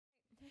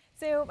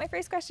So my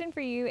first question for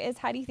you is,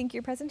 how do you think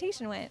your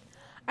presentation went?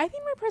 I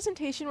think my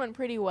presentation went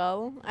pretty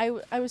well.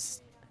 I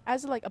was,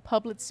 as like a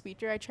public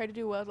speaker, I tried to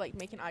do well, like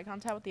making eye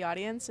contact with the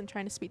audience and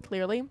trying to speak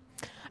clearly.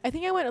 I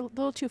think I went a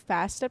little too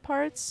fast at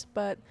parts,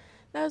 but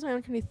that was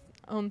my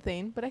own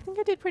thing. But I think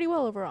I did pretty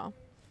well overall.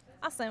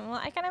 Awesome. Well,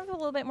 I kind of have a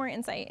little bit more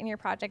insight in your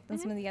project than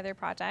some of the other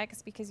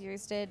projects because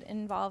yours did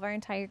involve our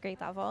entire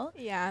grade level.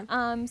 Yeah.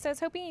 So I was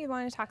hoping you'd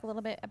want to talk a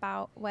little bit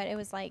about what it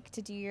was like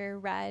to do your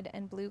red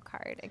and blue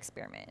card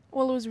experiment.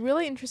 Well, it was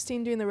really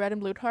interesting doing the red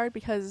and blue card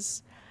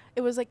because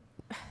it was like,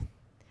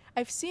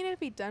 I've seen it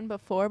be done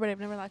before, but I've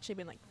never actually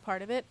been like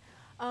part of it.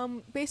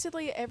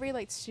 Basically, every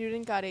like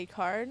student got a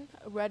card,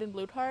 a red and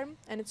blue card,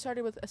 and it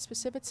started with a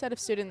specific set of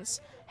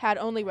students had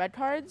only red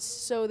cards,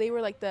 so they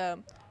were like the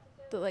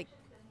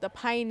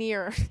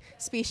pioneer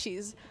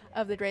species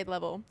of the grade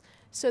level.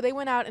 So they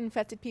went out and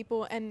infected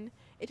people, and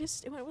it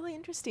went really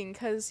interesting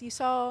because you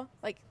saw,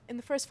 like, in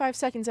the first 5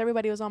 seconds,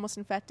 everybody was almost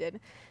infected.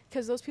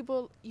 Because those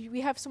people, we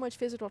have so much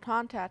physical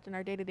contact in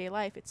our day-to-day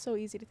life, it's so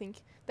easy to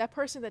think that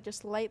person that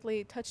just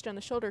lightly touched on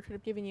the shoulder could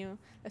have given you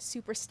a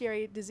super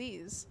scary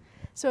disease.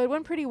 So it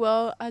went pretty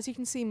well. As you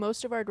can see,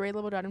 most of our grade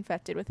level got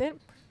infected with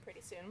it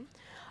pretty soon.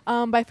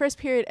 By first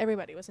period,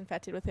 everybody was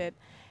infected with it.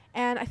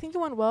 And I think it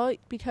went well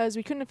because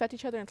we couldn't infect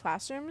each other in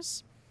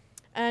classrooms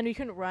and we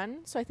couldn't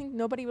run. So I think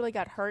nobody really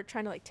got hurt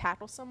trying to like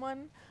tackle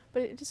someone,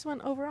 but it just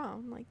went overall.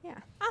 I'm like, yeah.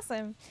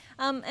 Awesome.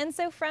 And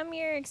so from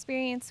your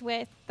experience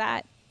with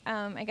that,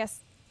 I guess,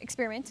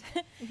 experiment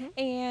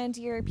and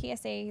your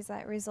PSAs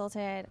that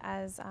resulted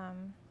as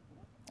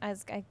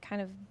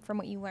kind of from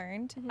what you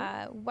learned,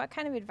 what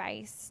kind of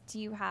advice do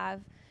you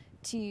have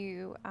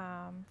to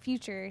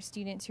future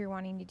students who are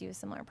wanting to do a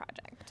similar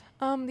project?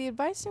 The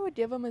advice I would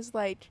give them is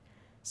like,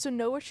 so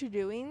know what you're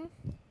doing,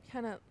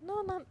 kind of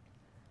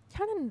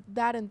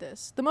that and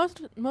this. The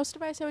most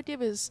advice I would give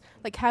is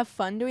like have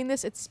fun doing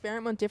this,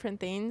 experiment with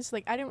different things.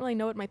 Like I didn't really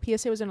know what my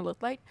PSA was going to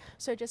look like,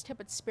 so I just kept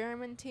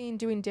experimenting,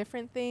 doing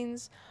different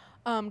things,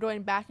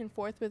 going back and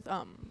forth with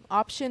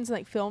options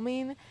like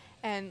filming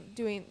and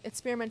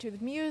experimenting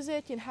with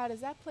music and how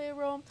does that play a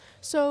role.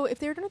 So if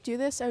they're going to do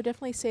this, I would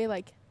definitely say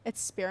like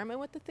experiment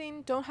with the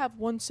thing. Don't have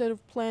one set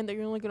of plan that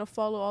you're only going to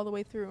follow all the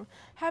way through.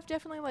 Have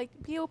definitely like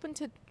be open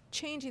to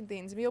changing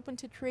things, be open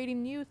to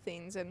creating new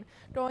things and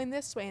going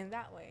this way and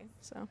that way.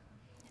 So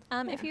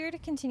if you were to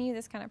continue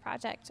this kind of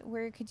project,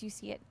 where could you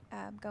see it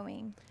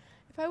going?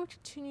 If I would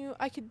continue,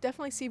 I could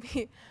definitely see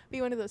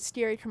be one of those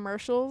scary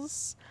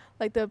commercials,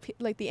 like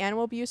the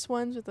animal abuse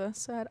ones with the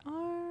sad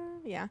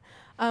arm. Yeah,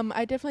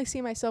 I definitely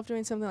see myself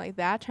doing something like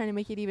that, trying to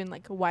make it even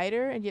like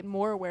wider and get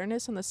more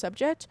awareness on the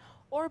subject,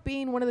 or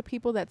being one of the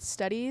people that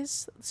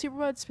studies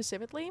superbugs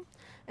specifically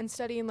and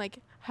studying like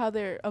how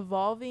they're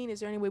evolving.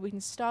 Is there any way we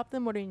can stop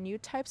them? What are new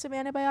types of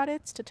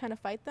antibiotics to try to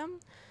fight them?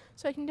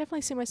 So I can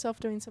definitely see myself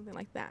doing something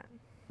like that.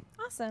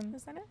 Awesome.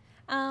 Is that it?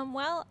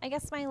 Well, I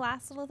guess my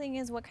last little thing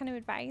is, what kind of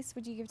advice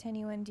would you give to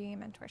anyone doing a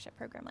mentorship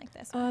program like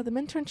this? The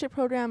mentorship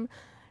program,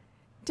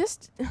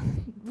 just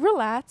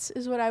relax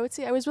is what I would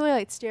say. I was really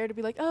like scared to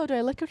be like, oh, do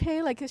I look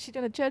okay? Like, is she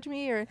gonna judge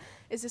me, or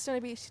is this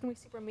gonna be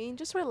super mean?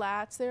 Just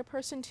relax. They're a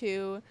person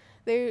too.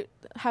 They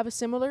have a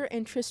similar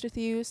interest with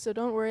you, so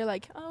don't worry.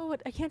 Like, oh,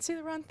 I can't say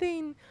the wrong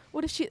thing.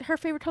 What if her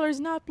favorite color is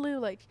not blue?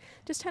 Like,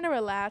 just kind of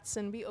relax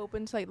and be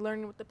open to like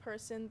learning with the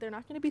person. They're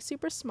not gonna be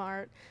super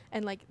smart,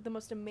 and like the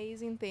most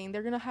amazing thing,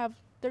 they're gonna have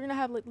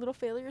like little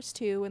failures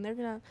too, and they're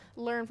gonna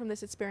learn from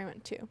this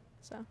experiment too.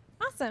 So.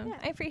 Awesome. Yeah.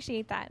 I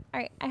appreciate that.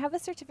 All right. I have a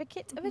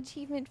certificate of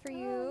achievement for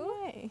you. Oh,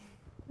 yay.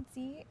 Let's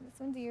see. This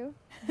one's you.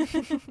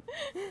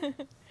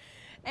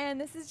 And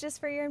this is just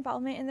for your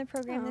involvement in the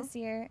program this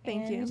year.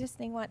 Thank you. I just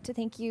want to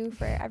thank you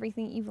for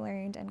everything you've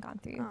learned and gone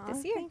through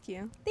this year. Thank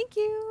you. Thank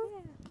you.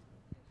 Yeah.